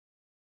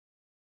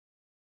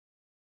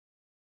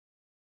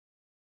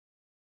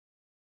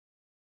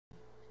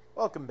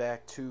Welcome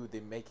back to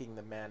the Making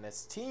the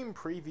Madness team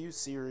preview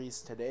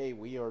series. Today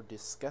we are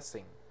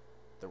discussing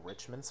the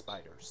Richmond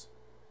Spiders.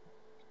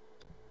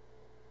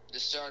 The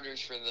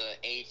starters for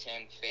the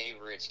A10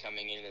 favorites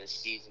coming into the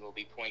season will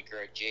be point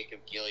guard Jacob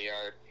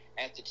Gilliard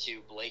at the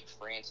 2, Blake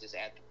Francis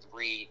at the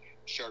 3,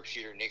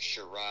 sharpshooter Nick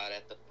Sherrod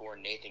at the 4,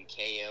 Nathan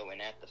Kao,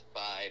 and at the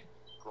 5,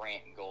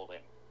 Grant Golden.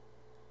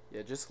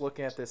 Yeah, just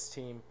looking at this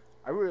team,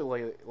 I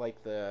really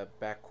like the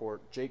backcourt.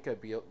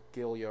 Jacob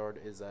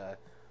Gilliard is a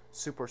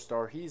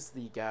superstar. He's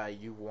the guy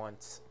you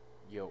want,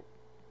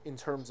 in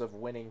terms of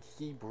winning.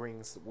 He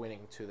brings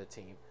winning to the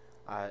team.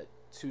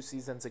 2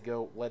 seasons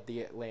ago, led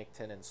the Atlantic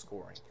 10 in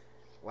scoring.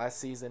 Last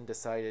season,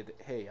 decided,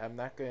 hey, I'm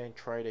not going to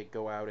try to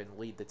go out and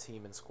lead the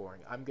team in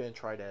scoring. I'm going to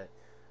try to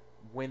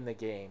win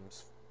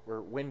games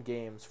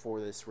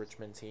for this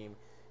Richmond team.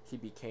 He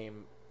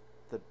became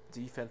the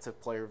defensive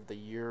player of the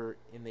year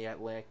in the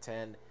Atlantic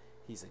 10.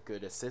 He's a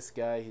good assist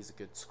guy. He's a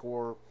good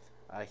scorer.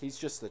 He's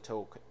just the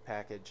total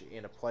package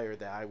and a player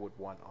that I would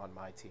want on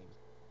my team.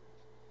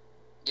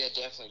 Yeah,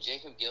 definitely.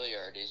 Jacob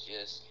Gilliard is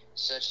just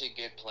such a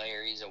good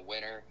player. He's a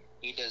winner.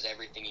 He does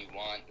everything you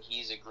want.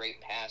 He's a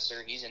great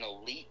passer. He's an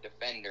elite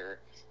defender.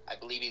 I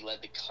believe he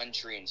led the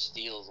country in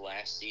steals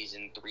last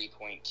season,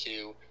 3.2.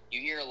 You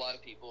hear a lot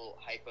of people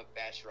hype up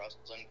Fats Russell,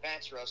 and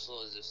Fats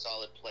Russell is a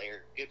solid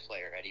player, good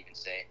player, I'd even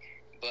say.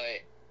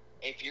 But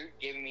if you're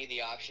giving me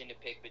the option to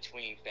pick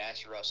between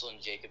Fats Russell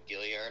and Jacob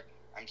Gilliard,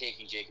 I'm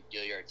taking Jacob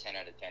Gilliard 10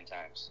 out of 10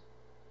 times.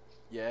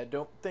 Yeah, I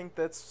don't think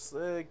that's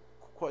a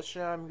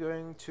question I'm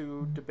going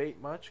to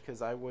debate much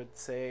because I would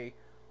say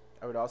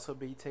I would also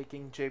be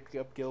taking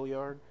Jacob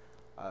Gilliard.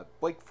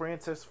 Blake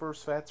Francis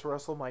versus Fats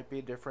Russell might be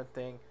a different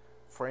thing.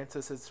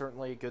 Francis is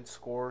certainly a good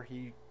scorer.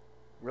 He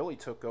really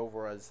took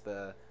over as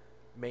the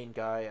main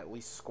guy, at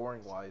least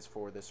scoring wise,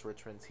 for this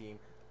Richmond team.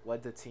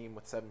 Led the team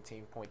with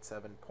 17.7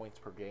 points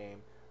per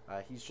game.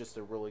 He's just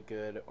a really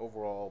good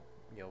overall,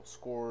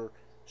 scorer,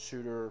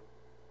 shooter,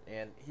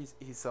 and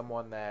he's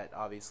someone that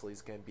obviously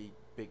is going to be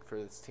big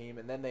for this team.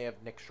 And then they have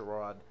Nick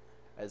Sherrod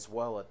as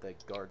well at the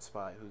guard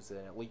spot, who's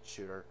an elite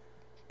shooter.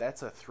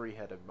 That's a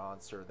three-headed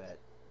monster that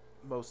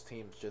most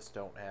teams just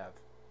don't have.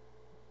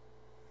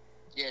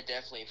 Yeah,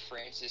 definitely.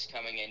 Francis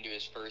coming into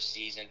his first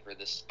season for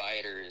the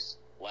Spiders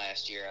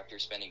last year after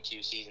spending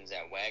 2 seasons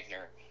at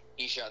Wagner.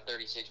 He shot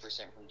 36%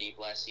 from deep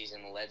last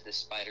season, led the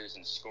Spiders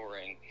in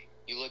scoring.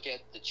 You look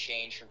at the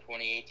change from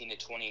 2018 to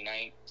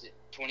 2019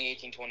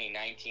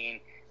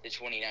 to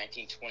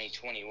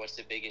 2019-2020. What's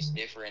the biggest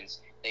difference?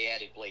 They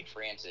added Blake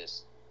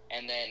Francis.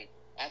 And then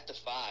at the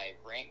 5,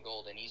 Grant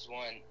Golden,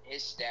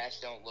 his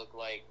stats don't look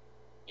like,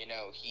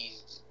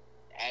 he's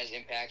as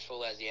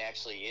impactful as he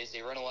actually is.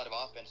 They run a lot of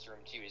offense through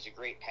him, too. He's a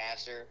great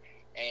passer.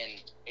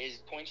 And his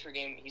points per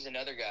game, he's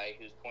another guy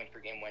whose points per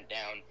game went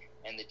down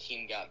and the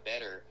team got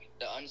better.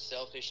 The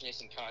unselfishness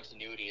and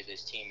continuity of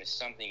this team is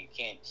something you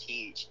can't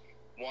teach.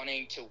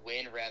 Wanting to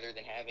win rather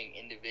than having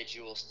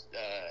individual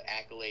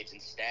accolades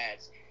and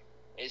stats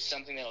is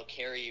something that'll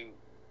carry you,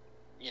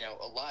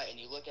 a lot. And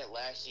you look at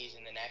last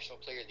season, the National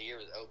Player of the Year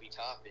was Obi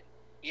Toppin.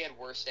 He had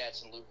worse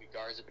stats than Luka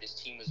Garza, but his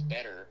team was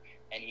better,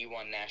 and he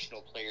won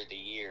National Player of the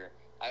Year.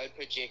 I would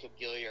put Jacob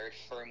Gilliard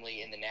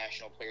firmly in the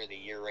National Player of the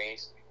Year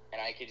race,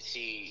 and I could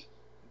see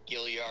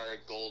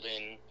Gilliard,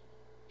 Golden,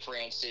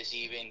 Francis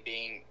even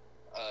being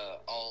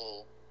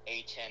all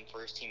A10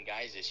 first-team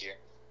guys this year.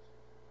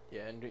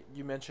 Yeah, and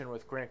you mentioned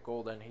with Grant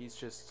Golden, he's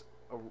just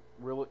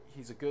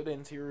he's a good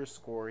interior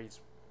scorer. He's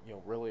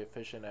really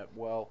efficient as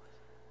well.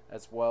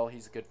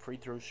 He's a good free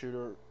throw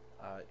shooter,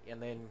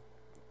 and then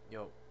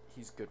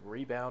he's a good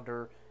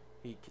rebounder.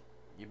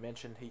 You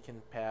mentioned he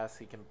can pass,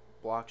 he can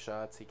block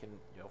shots, he can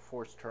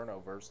force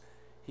turnovers.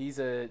 He's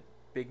a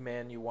big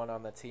man you want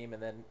on the team.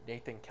 And then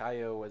Nathan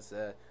Kao is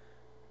a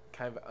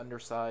kind of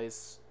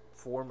undersized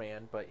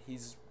 4-man, but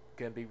he's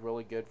going to be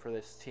really good for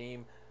this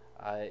team.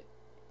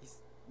 He's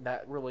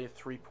not really a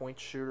 3-point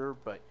shooter,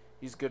 but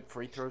he's a good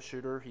free throw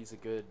shooter. He's a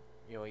good,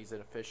 he's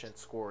an efficient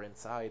scorer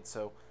inside.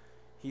 So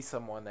he's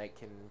someone that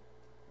can,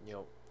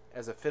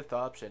 as a fifth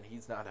option,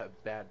 he's not a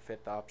bad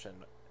fifth option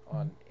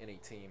on any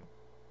team.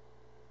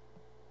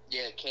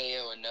 Yeah,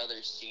 KO,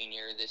 another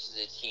senior. This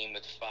is a team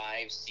with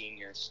 5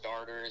 senior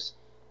starters.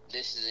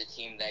 This is a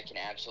team that can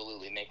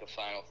absolutely make a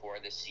Final Four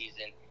this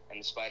season, and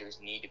the Spiders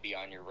need to be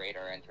on your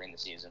radar entering the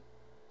season.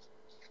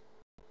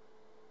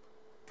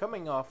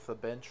 Coming off the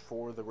bench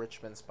for the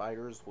Richmond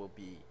Spiders will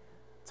be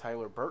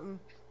Tyler Burton,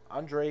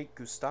 Andre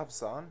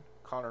Gustafsson,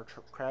 Connor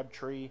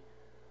Crabtree,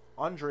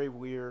 Andre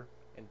Weir,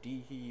 and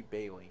Dehe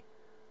Bailey.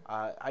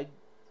 I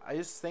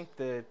just think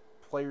the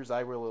players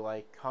I really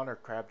like, Connor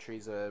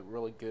Crabtree's a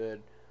really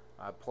good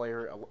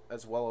player,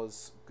 as well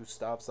as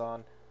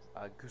Gustafsson.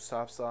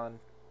 Gustafsson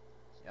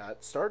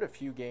started a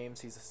few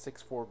games. He's a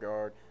 6'4"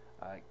 guard.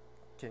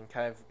 Can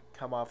kind of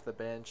come off the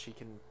bench. He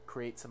can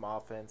create some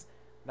offense.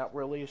 Not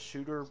really a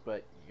shooter,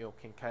 but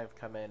can kind of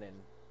come in and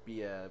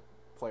be a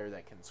player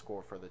that can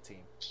score for the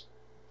team.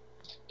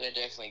 Yeah,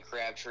 definitely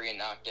Crabtree, a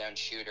knockdown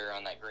shooter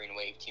on that Green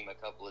Wave team a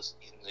couple of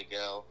seasons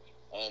ago.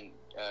 and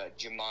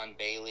Jamon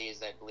Bailey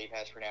is, I believe,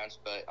 how it's pronounced,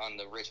 but on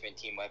the Richmond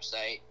team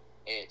website,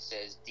 it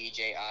says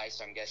DJI,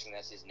 so I'm guessing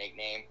that's his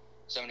nickname.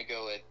 So I'm going to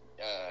go with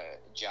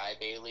Jai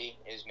Bailey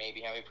is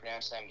maybe how he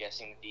pronounced it. I'm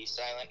guessing the D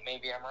silent.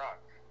 Maybe I'm wrong.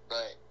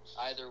 But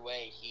either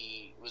way,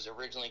 he was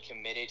originally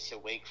committed to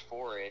Wake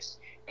Forest,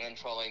 and then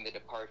following the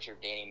departure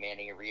of Danny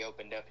Manning, he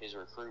reopened up his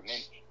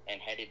recruitment and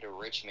headed to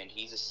Richmond.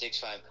 He's a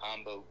 6'5"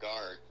 combo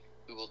guard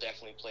who will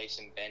definitely play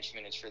some bench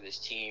minutes for this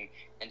team.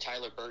 And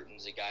Tyler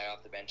Burton's a guy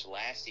off the bench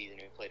last season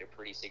who played a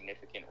pretty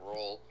significant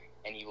role,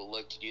 and he will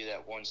look to do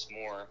that once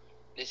more.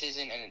 This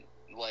isn't an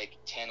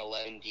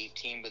 10-11 deep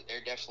team, but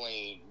they're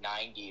definitely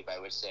 9 deep, I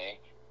would say.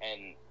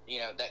 And,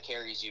 that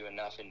carries you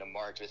enough into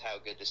March with how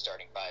good the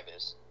starting five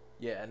is.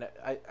 Yeah, and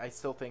I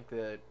still think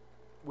that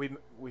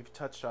we've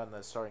touched on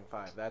the starting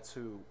five. That's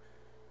who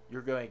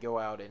you're going to go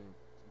out and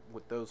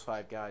with those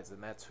 5 guys,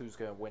 and that's who's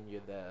going to win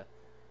you the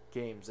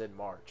games in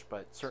March.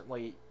 But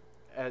certainly,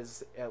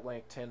 as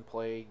Atlantic 10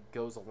 play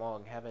goes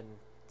along, having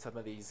some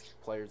of these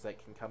players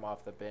that can come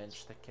off the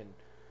bench that can,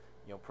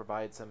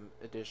 provide some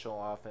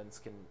additional offense,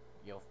 can,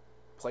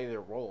 play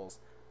their roles,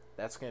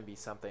 that's going to be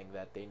something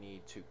that they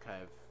need to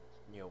kind of,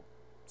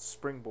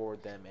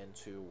 springboard them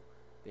into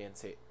the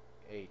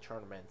NCAA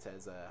tournament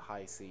as a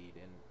high seed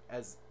and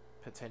as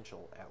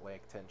potential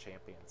Atlantic 10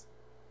 champions.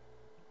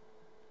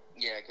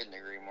 Yeah, I couldn't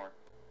agree more.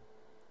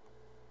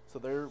 So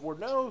there were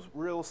no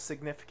real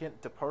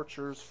significant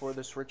departures for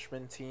this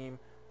Richmond team,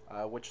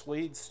 which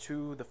leads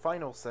to the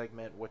final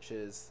segment, which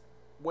is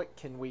what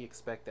can we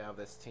expect out of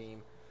this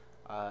team?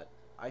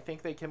 I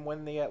think they can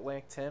win the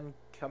Atlantic 10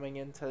 coming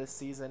into the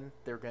season.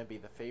 They're going to be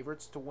the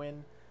favorites to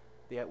win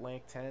the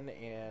Atlantic 10,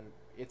 and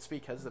it's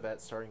because of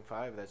that starting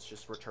five that's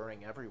just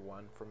returning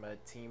everyone from a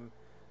team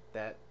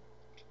that,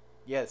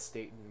 yes,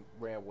 Dayton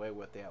ran away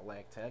with the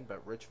Atlantic 10,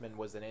 but Richmond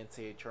was an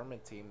NCAA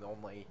tournament team, the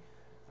only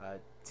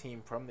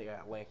team from the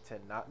Atlantic 10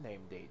 not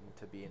named Dayton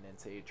to be an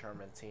NCAA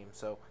tournament team.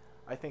 So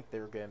I think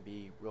they're going to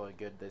be really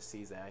good this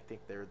season. I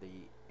think they're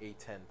the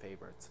A10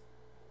 favorites.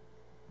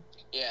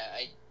 Yeah,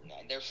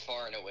 they're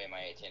far and away my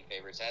A10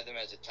 favorites. I have them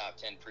as a top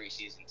 10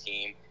 preseason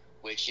team,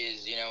 which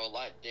is, a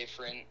lot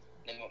different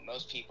than what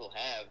most people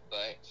have.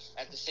 But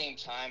at the same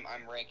time,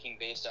 I'm ranking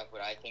based off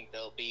what I think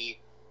they'll be,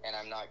 and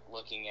I'm not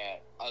looking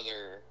at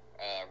other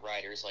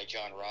writers like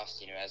John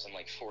Rothstein, who has them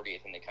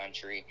 40th in the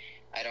country.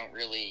 I don't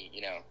really,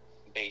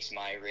 base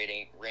my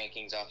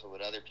rankings off of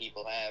what other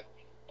people have,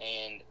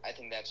 and I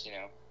think that's,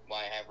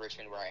 why I have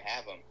Richmond where I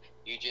have them.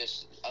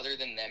 Other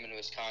than them in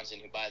Wisconsin,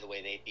 who, by the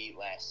way, they beat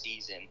last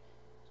season.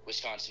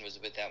 Wisconsin was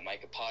without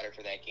Micah Potter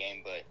for that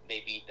game, but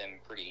they beat them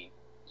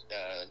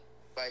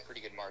by a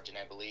pretty good margin,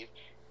 I believe.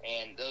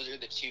 And those are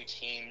the 2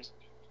 teams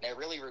that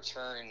really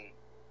return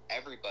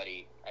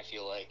everybody, I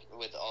feel like,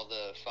 with all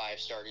the 5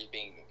 starters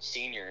being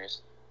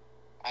seniors.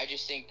 I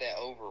just think that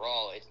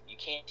overall, you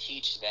can't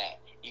teach that.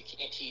 You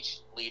can't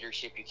teach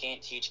leadership. You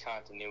can't teach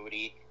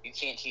continuity. You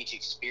can't teach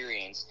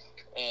experience.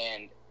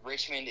 And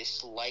Richmond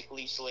is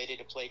likely slated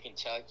to play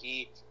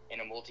Kentucky in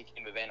a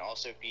multi-team event,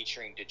 also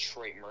featuring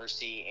Detroit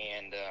Mercy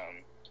and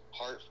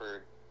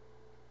Hartford.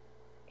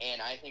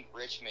 And I think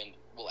Richmond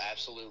will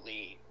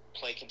absolutely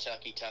play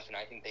Kentucky tough, and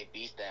I think they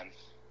beat them.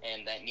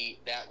 And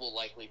that will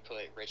likely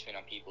put Richmond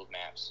on people's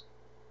maps.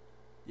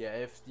 Yeah,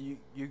 if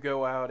you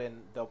go out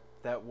and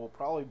that will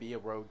probably be a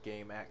road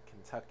game at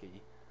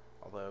Kentucky,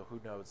 although who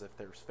knows if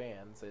there's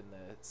fans in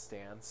the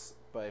stands.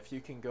 But if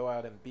you can go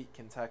out and beat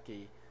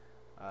Kentucky,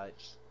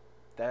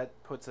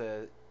 that's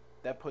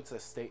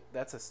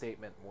a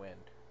statement win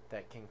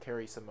that can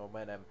carry some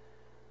momentum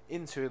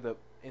into the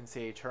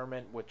NCAA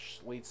tournament, which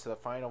leads to the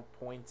final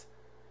point.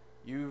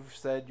 You've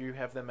said you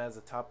have them as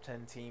a top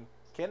 10 team.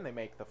 Can they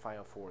make the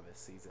Final Four this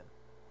season?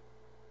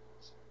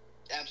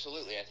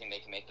 Absolutely, I think they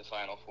can make the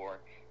Final Four.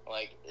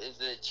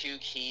 The 2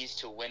 keys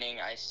to winning,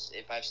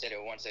 if I've said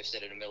it once, I've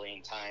said it a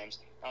million times.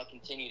 I'll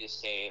continue to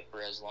say it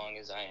for as long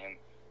as I am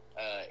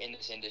in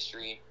this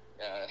industry.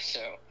 So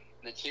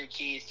the 2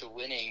 keys to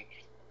winning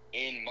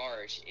in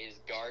March is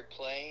guard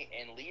play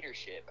and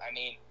leadership.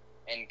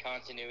 And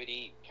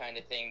continuity kind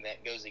of thing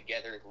that goes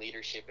together with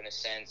leadership in a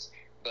sense.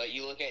 But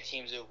you look at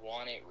teams who have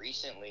won it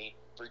recently,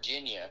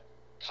 Virginia,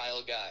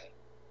 Kyle Guy,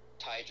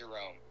 Ty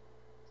Jerome,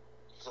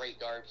 great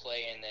guard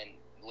play, and then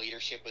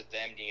leadership with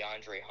them,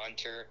 DeAndre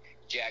Hunter.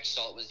 Jack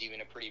Salt was even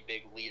a pretty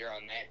big leader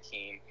on that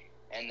team.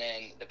 And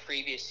then the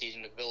previous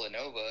season with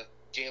Villanova,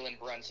 Jalen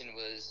Brunson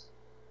was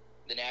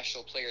the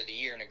National Player of the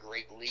Year and a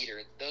great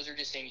leader. Those are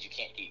just things you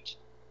can't teach.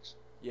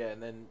 Yeah,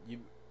 and then you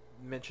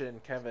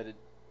mentioned kind of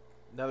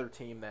another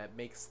team that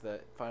makes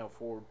the Final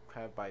Four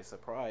kind of by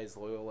surprise,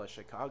 Loyola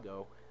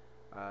Chicago.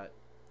 I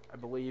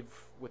believe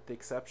with the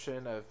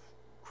exception of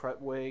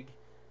Krutwig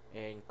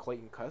and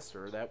Clayton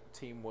Custer, that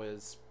team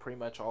was pretty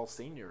much all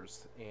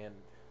seniors, and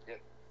yep.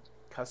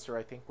 Custer,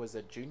 I think, was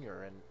a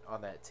junior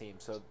on that team.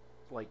 So,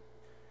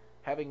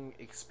 having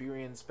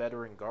experienced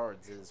veteran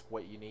guards is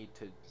what you need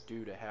to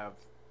do to have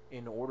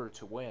in order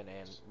to win,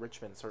 and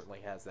Richmond certainly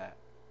has that.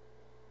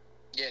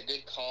 Yeah,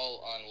 good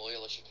call on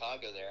Loyola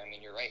Chicago there.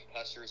 You're right,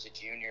 Custer is a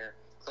junior.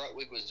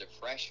 Krutwig was a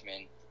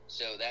freshman,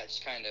 So that's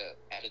kind of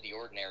out of the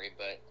ordinary,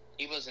 but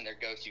he wasn't their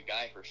go-to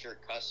guy for sure.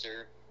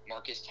 Custer,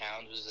 Marcus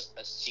Towns was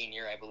a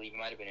senior, I believe. He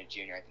might have been a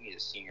junior. I think he's a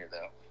senior,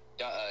 though.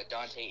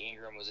 Dante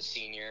Ingram was a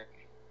senior.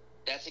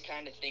 That's the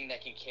kind of thing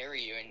that can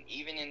carry you. And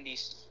even in the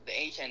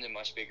A-10 is a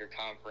much bigger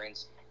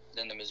conference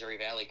than the Missouri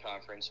Valley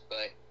Conference,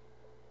 but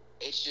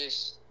it's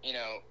just,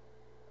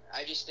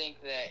 I just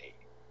think that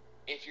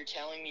if you're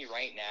telling me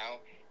right now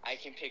I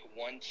can pick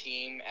one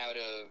team out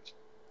of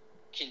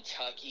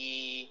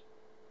Kentucky,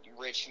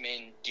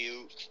 Richmond,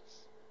 Duke,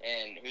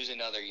 and who's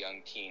another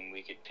young team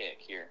we could pick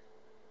here?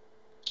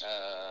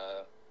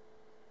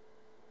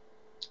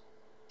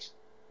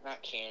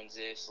 Not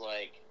Kansas,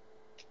 I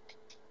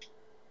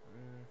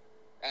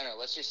don't know,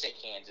 let's just say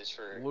Kansas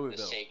for Louisville.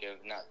 The sake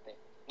of nothing.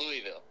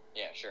 Louisville,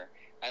 yeah, sure.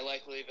 I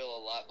like Louisville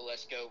a lot, but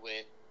let's go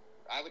with,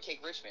 I would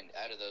take Richmond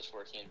out of those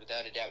 4 teams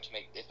without a doubt.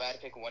 If I had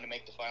to pick one to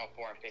make the Final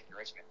Four, I'm picking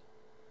Richmond.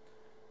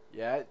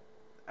 Yeah,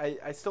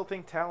 I still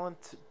think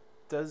talent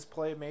does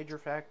play a major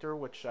factor,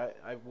 which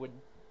I would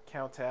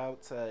count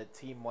out a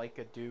team like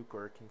a Duke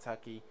or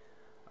Kentucky.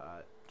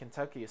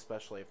 Kentucky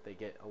especially if they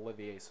get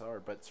Olivier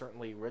Sarr, but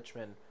certainly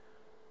Richmond.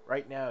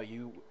 Right now,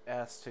 you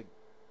asked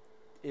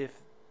if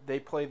they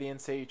play the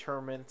NCAA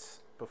tournament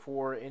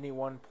before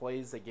anyone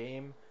plays a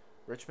game,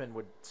 Richmond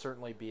would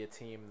certainly be a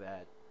team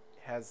that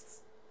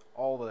has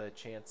all the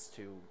chance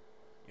to,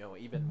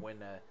 even win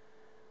a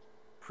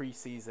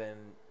preseason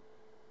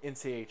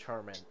NCAA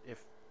tournament. If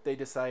they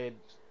decide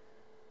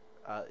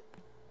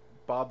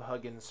Bob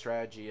Huggins'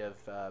 strategy of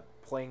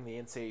playing the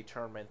NCAA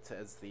tournament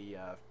as the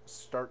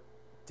start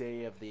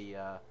day of the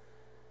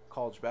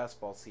college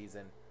basketball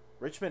season,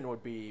 Richmond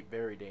would be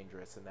very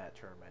dangerous in that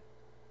tournament.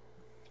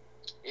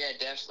 Yeah,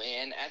 definitely.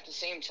 And at the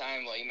same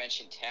time, while you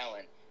mentioned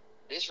talent,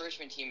 this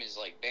Richmond team is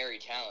very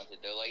talented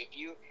though.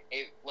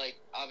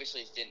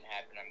 Obviously it didn't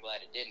happen. I'm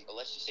glad it didn't. But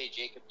let's just say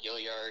Jacob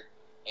Gilliard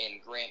and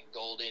Grant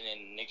Golden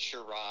and Nick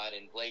Sherrod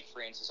and Blake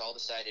Francis all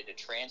decided to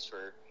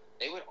transfer.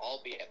 They would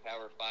all be at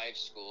Power 5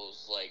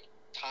 schools,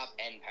 top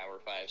end Power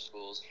 5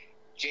 schools.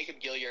 Jacob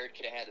Gilliard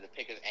could have had the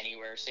pick of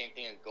anywhere. Same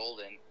thing with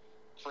Golden.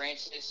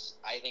 Francis,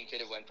 I think,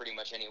 could have went pretty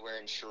much anywhere,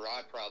 and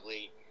Sherrod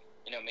probably,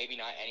 maybe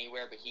not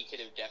anywhere, but he could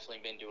have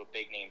definitely been to a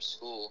big-name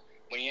school.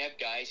 When you have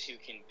guys who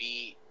can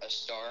be a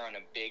star on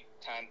a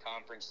big-time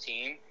conference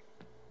team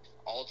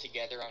all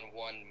together on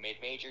one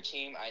mid-major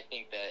team, I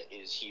think that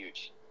is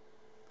huge.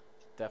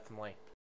 Definitely.